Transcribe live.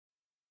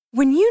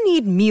When you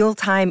need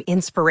mealtime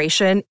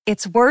inspiration,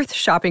 it's worth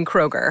shopping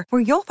Kroger,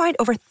 where you'll find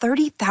over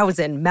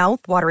 30,000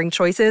 mouth-watering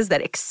choices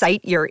that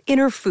excite your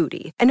inner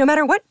foodie. And no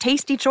matter what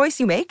tasty choice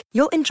you make,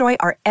 you'll enjoy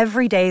our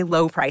everyday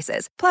low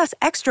prices, plus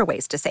extra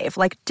ways to save,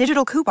 like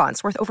digital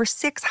coupons worth over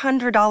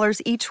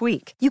 $600 each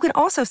week. You can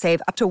also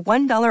save up to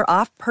 $1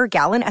 off per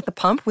gallon at the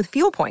pump with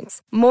fuel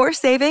points. More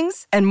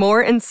savings and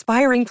more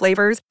inspiring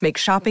flavors make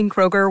shopping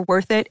Kroger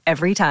worth it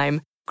every time.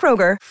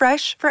 Kroger,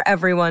 fresh for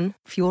everyone.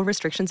 Fuel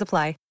restrictions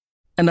apply.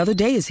 Another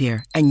day is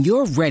here, and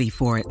you're ready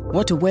for it.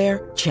 What to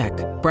wear? Check.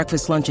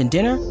 Breakfast, lunch, and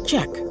dinner?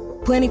 Check.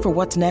 Planning for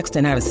what's next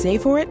and how to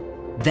save for it?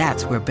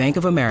 That's where Bank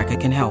of America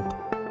can help.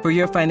 For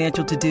your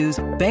financial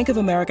to-dos, Bank of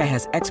America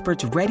has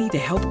experts ready to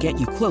help get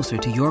you closer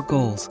to your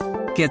goals.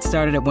 Get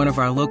started at one of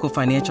our local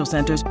financial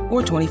centers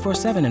or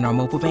 24/7 in our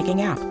mobile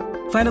banking app.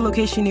 Find a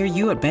location near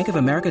you at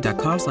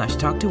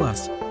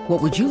bankofamerica.com/talktous.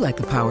 What would you like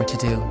the power to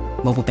do?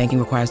 Mobile banking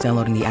requires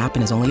downloading the app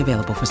and is only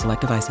available for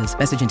select devices.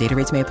 Message and data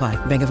rates may apply.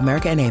 Bank of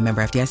America N.A.,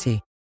 member FDIC.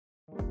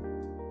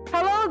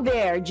 Hello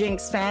there,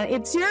 Jinx fan.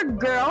 It's your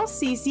girl,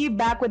 Cece,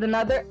 back with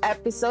another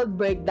episode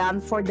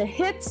breakdown for the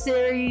hit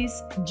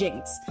series,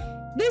 Jinx.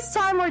 This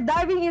time, we're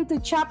diving into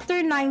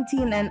Chapter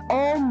 19, and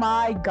oh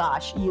my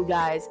gosh, you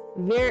guys,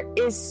 there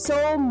is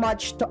so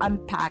much to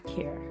unpack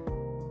here.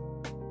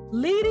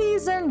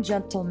 Ladies and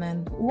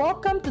gentlemen,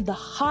 welcome to the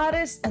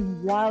hottest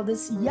and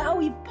wildest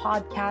yaoi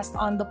podcast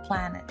on the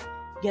planet.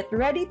 Get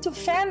ready to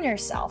fan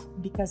yourself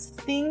because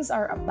things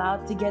are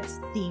about to get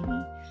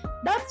steamy.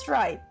 That's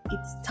right,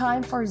 it's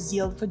time for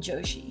Zeal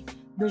Fujoshi,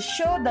 the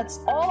show that's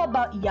all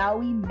about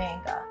yaoi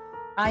manga.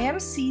 I am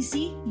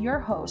Cece, your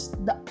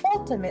host, the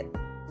ultimate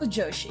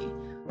Fujoshi,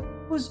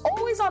 who's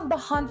always on the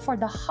hunt for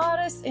the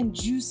hottest and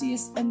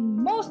juiciest and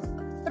most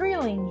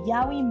thrilling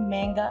yaoi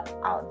manga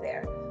out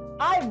there.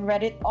 I've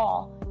read it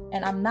all,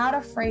 and I'm not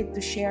afraid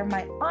to share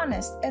my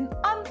honest and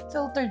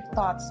unfiltered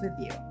thoughts with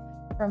you.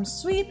 From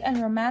sweet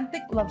and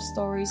romantic love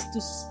stories to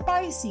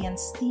spicy and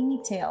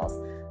steamy tales,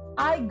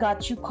 I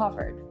got you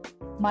covered.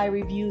 My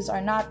reviews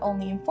are not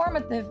only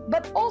informative,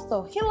 but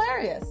also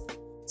hilarious.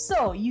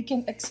 So you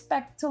can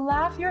expect to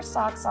laugh your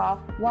socks off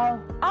while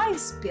I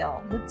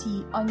spill the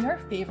tea on your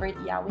favorite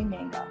yaoi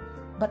manga.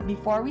 But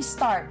before we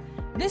start,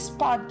 this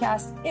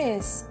podcast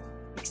is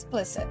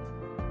explicit.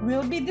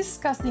 We'll be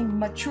discussing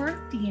mature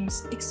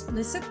themes,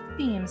 explicit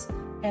themes,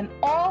 and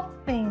all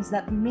things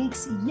that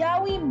makes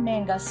yaoi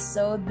manga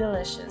so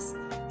delicious.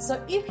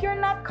 So if you're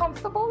not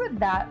comfortable with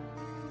that,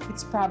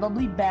 it's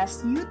probably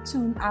best you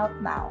tune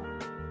out now.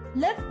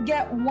 Let's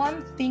get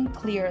one thing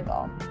clear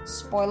though.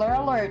 Spoiler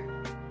alert,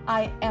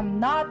 I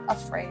am not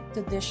afraid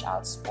to dish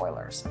out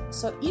spoilers.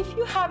 So if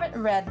you haven't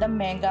read the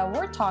manga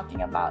we're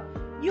talking about,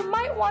 you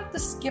might want to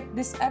skip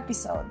this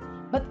episode.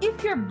 But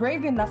if you're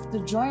brave enough to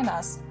join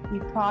us, we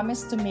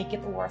promise to make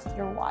it worth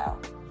your while.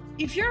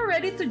 If you're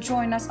ready to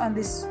join us on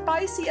this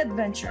spicy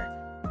adventure,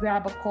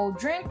 grab a cold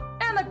drink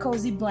and a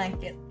cozy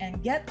blanket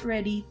and get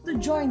ready to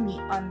join me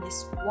on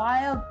this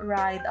wild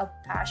ride of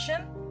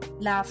passion,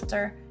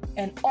 laughter,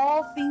 and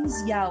all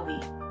things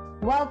yaoi.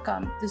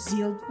 Welcome to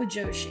Zeal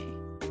Fujoshi.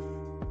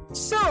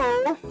 So,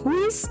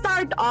 we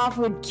start off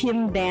with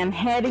Kim Dan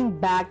heading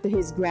back to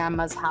his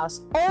grandma's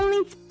house,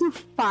 only to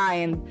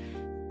find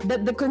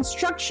that the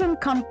construction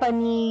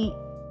company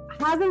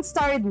hasn't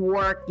started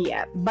work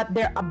yet, but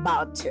they're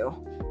about to.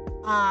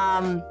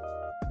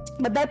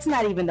 But that's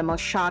not even the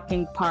most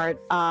shocking part.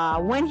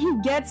 When he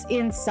gets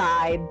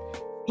inside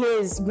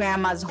his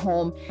grandma's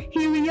home,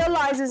 he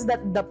realizes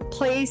that the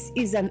place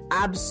is an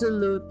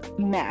absolute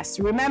mess.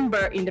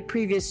 Remember, in the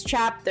previous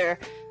chapter,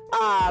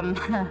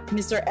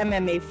 Mr.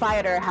 MMA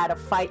Fighter had a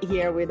fight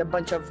here with a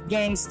bunch of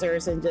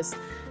gangsters and just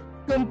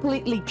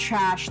completely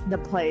trashed the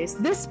place.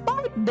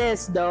 Despite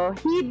this, though,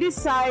 he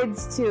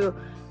decides to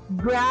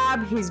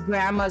grab his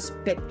grandma's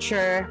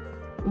picture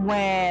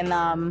when,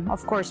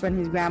 of course, when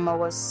his grandma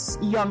was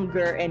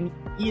younger, and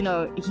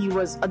he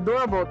was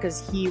adorable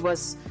because he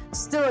was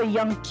still a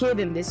young kid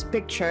in this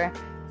picture.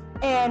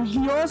 And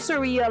he also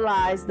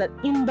realized that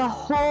in the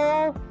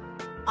whole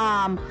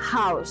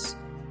house,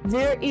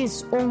 there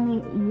is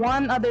only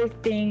one other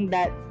thing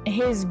that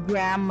his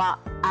grandma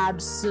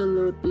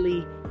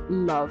absolutely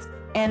loved,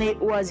 and it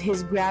was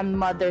his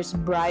grandmother's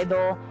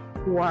bridal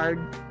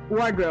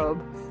wardrobe,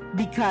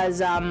 because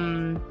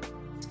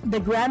the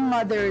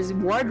grandmother's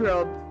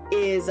wardrobe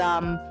is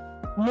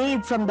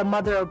made from the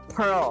mother of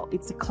pearl.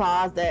 It's a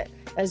closet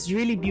that's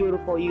really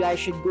beautiful. You guys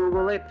should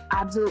Google it.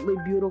 Absolutely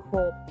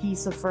beautiful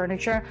piece of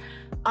furniture.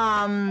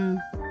 And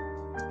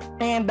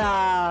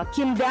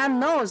Kim Dan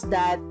knows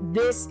that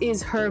this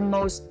is her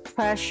most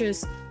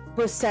precious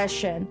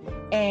possession.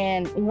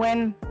 And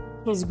when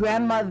his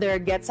grandmother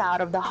gets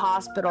out of the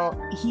hospital,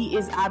 he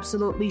is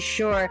absolutely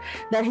sure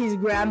that his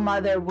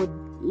grandmother would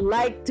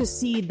like to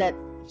see that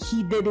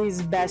he did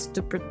his best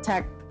to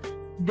protect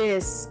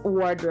this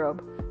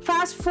wardrobe.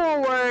 Fast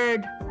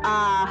forward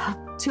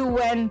to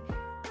when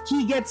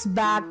he gets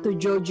back to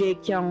Jo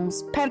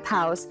Jae-kyung's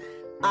penthouse.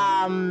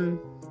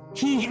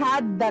 He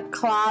had the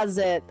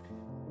closet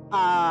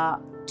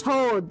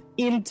towed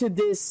into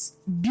this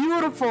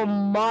beautiful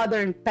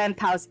modern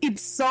penthouse.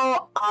 It's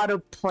so out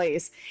of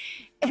place.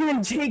 And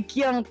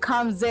Jaekyung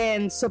comes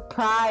in,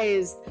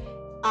 surprise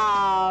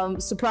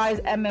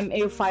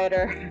MMA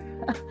fighter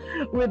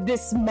with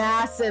this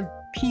massive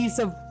piece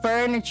of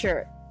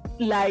furniture.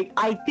 Like,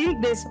 I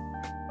think this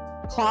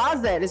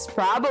closet is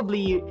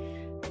probably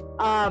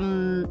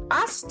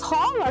as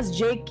tall as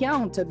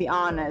Jaekyung, to be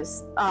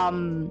honest,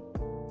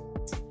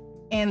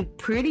 and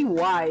pretty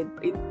wide.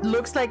 It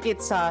looks like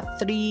it's a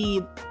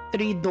three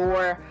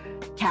door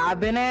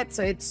cabinet,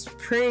 so it's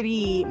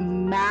pretty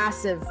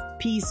massive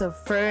piece of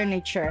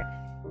furniture.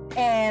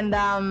 And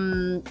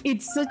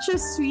it's such a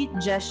sweet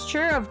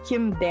gesture of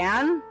Kim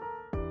Dan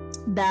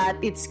that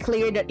it's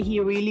clear that he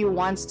really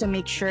wants to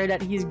make sure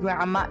that his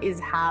grandma is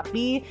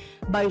happy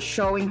by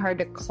showing her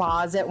the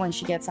closet when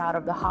she gets out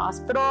of the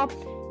hospital.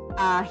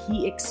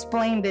 He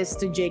explained this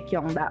to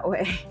Jaekyung that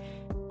way.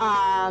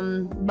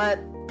 But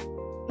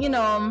you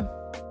know,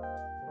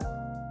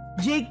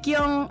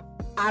 Jaekyung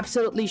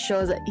absolutely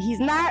shows that he's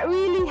not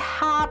really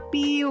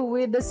happy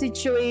with the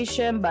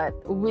situation, but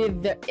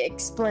with the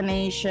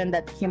explanation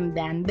that Kim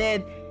Dan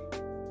did,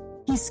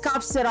 he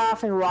scuffs it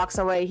off and walks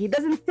away. He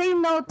doesn't say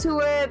no to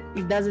it,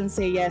 he doesn't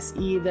say yes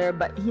either,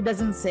 but he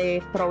doesn't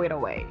say throw it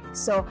away.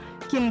 So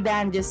Kim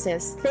Dan just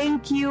says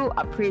thank you,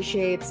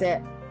 appreciates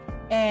it,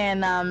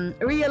 and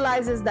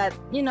realizes that,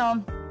 you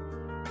know,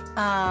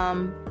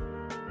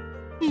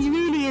 he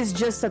really is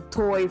just a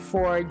toy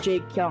for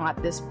Jaekyung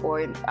at this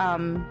point.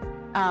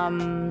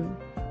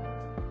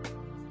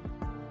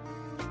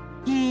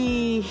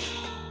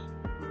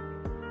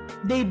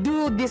 They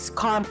do this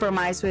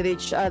compromise with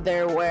each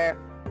other where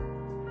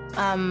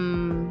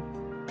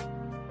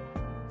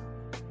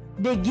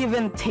they give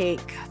and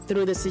take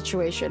through the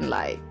situation.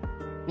 Like,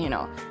 you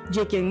know,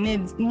 Jaekyung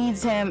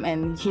needs him,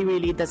 and he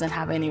really doesn't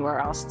have anywhere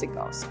else to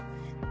go. So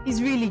he's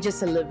really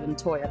just a living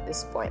toy at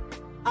this point.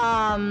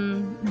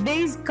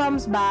 Days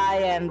comes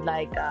by, and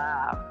like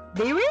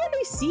they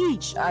rarely see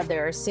each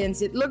other,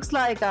 since it looks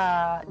like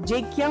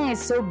Jaekyung is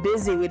so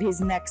busy with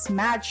his next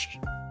match.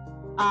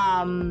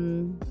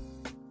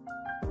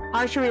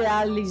 Harsh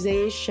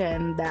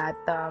realization that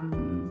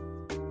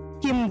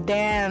Kim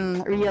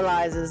Dan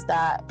realizes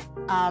that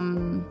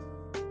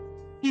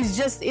he's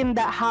just in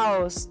that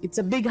house. It's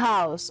a big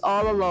house,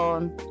 all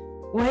alone,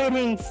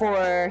 waiting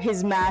for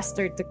his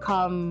master to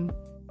come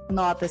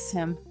notice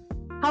him.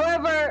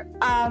 However,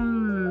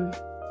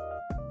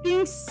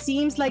 things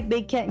seems like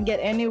they can't get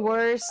any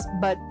worse,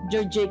 but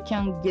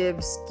Jaekyung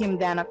gives Kim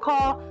Dan a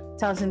call,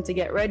 tells him to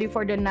get ready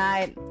for the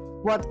night.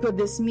 What could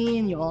this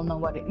mean? You all know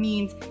what it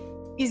means.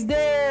 Is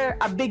there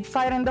a big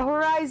fight on the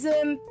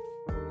horizon?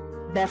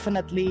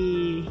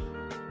 Definitely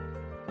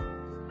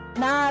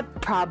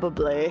not,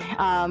 probably.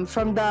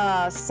 From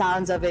the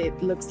sounds of it,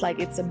 it looks like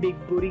it's a big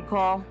booty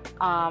call.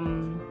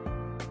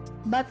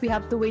 But we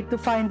have to wait to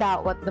find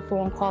out what the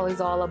phone call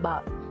is all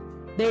about.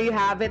 There you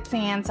have it,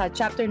 fans.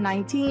 Chapter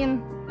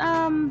 19.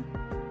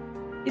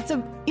 It's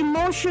an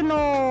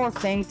emotional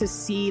thing to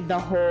see the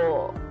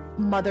whole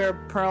mother of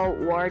pearl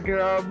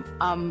wardrobe.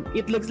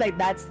 It looks like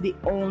that's the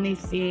only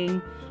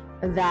thing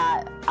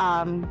that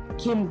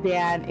Kim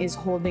Dan is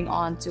holding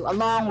on to,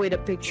 along with a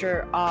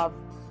picture of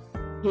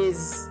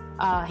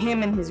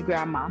him and his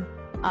grandma.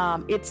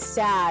 It's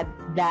sad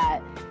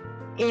that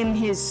in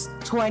his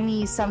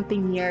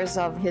 20-something years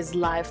of his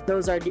life,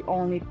 those are the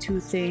only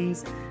two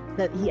things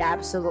that he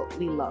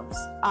absolutely loves.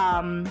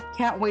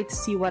 Can't wait to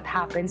see what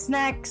happens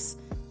next.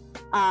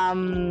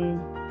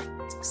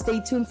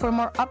 Stay tuned for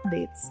more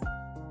updates.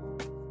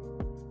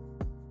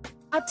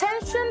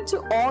 Attention to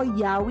all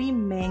yaoi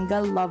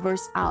manga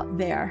lovers out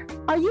there.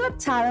 Are you a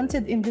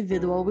talented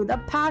individual with a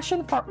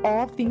passion for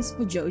all things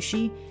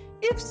fujoshi?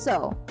 If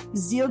so,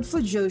 Zealed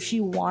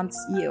Fujoshi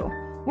wants you.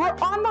 We're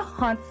on the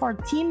hunt for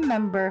a team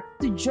member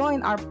to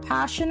join our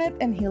passionate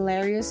and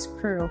hilarious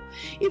crew.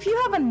 If you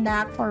have a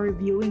knack for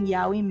reviewing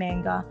yaoi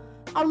manga,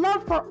 a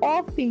love for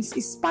all things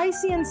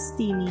spicy and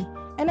steamy,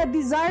 and a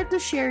desire to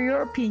share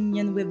your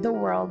opinion with the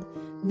world,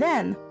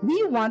 then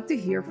we want to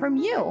hear from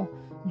you.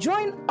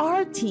 Join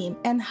our team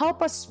and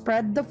help us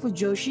spread the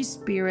Fujoshi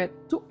spirit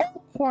to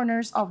all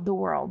corners of the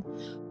world.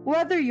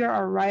 Whether you're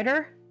a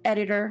writer,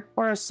 editor,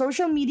 or a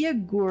social media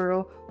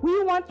guru,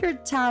 we want your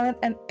talent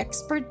and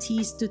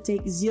expertise to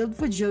take Zealed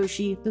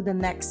Fujoshi to the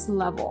next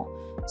level.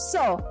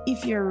 So,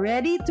 if you're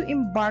ready to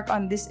embark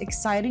on this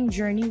exciting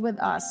journey with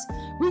us,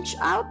 reach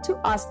out to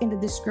us in the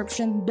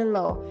description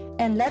below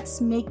and let's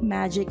make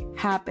magic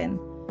happen.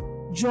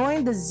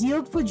 Join the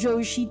Zealed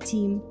Fujoshi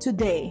team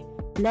today.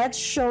 Let's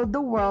show the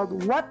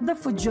world what the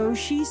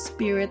Fujoshi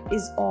spirit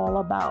is all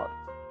about.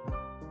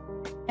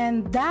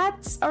 And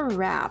that's a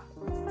wrap.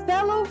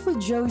 Fellow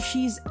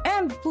Fujoshis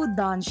and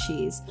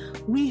Fudanshis,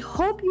 we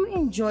hope you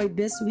enjoyed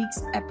this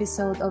week's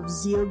episode of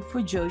Zealed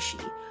Fujoshi.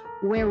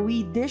 where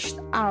we dished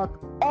out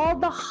all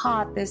the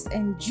hottest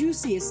and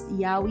juiciest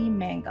yaoi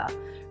manga.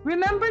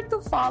 Remember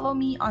to follow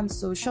me on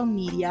social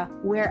media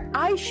where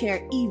I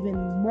share even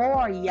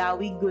more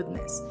yaoi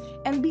goodness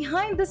and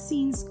behind the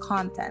scenes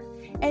content.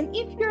 And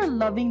if you're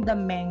loving the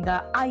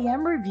manga I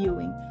am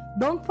reviewing,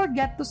 don't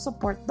forget to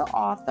support the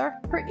author,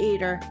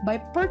 creator by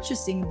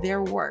purchasing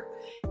their work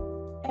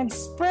and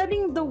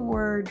spreading the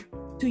word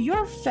to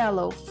your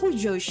fellow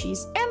Fujoshis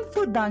and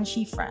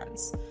Fudanshi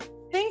friends.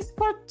 Thanks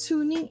for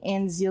tuning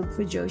in, Zilg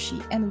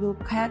Fujoshi, and we'll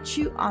catch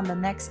you on the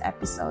next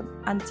episode.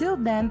 Until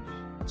then,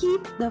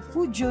 keep the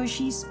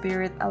Fujoshi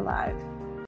spirit alive.